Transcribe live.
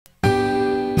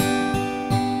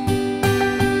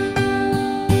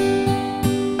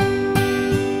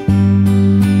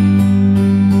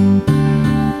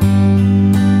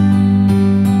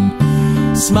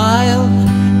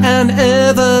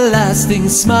everlasting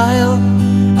smile.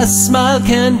 A smile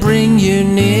can bring you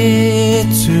near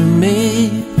to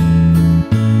me.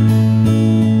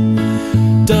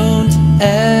 Don't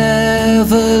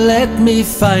ever let me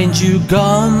find you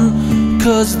gone,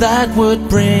 'cause that would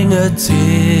bring a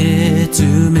tear to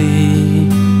me.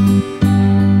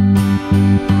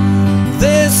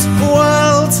 This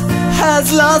world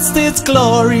has lost its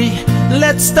glory.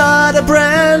 Let's start a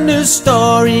brand new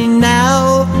story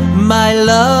now, my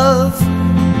love.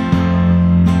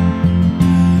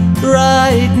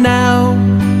 Right now,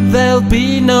 there'll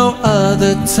be no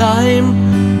other time,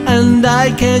 and I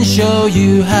can show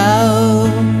you how,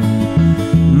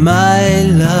 my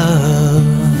love.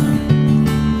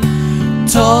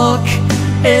 Talk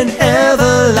in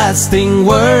everlasting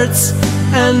words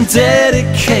and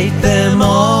dedicate them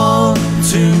all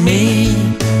to me.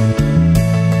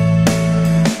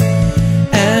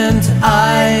 And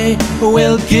I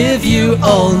will give you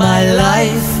all my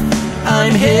life.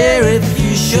 I'm here if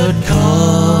you should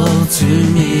call to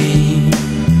me.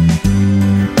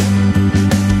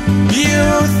 You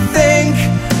think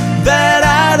that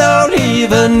I don't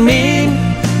even mean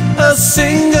a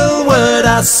single word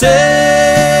I say.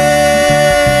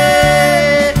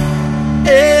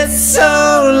 It's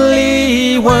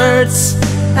only words,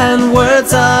 and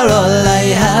words are all I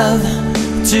have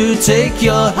to take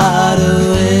your heart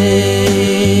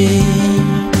away.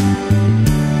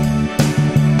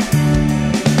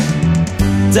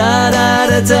 Da da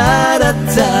da da da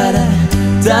da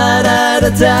da da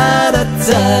da da da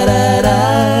da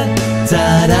da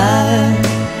da.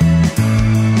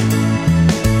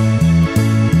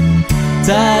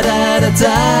 Da da da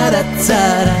da da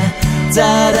da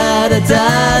da da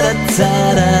da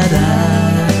da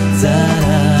da.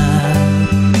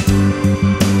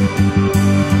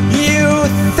 You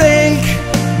think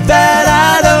that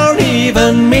I don't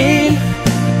even mean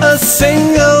a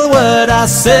single word I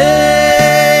say.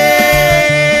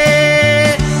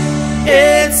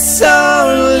 It's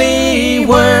only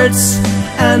words,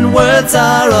 and words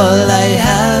are all I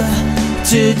have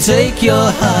to take your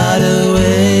heart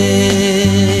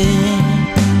away.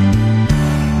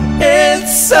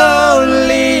 It's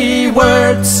only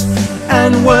words,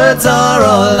 and words are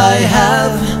all I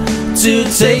have to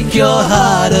take your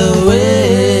heart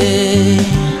away.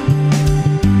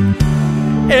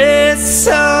 It's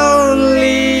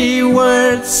only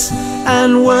words,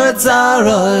 and words are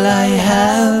all I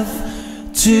have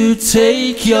to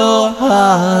take your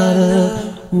heart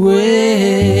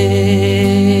away.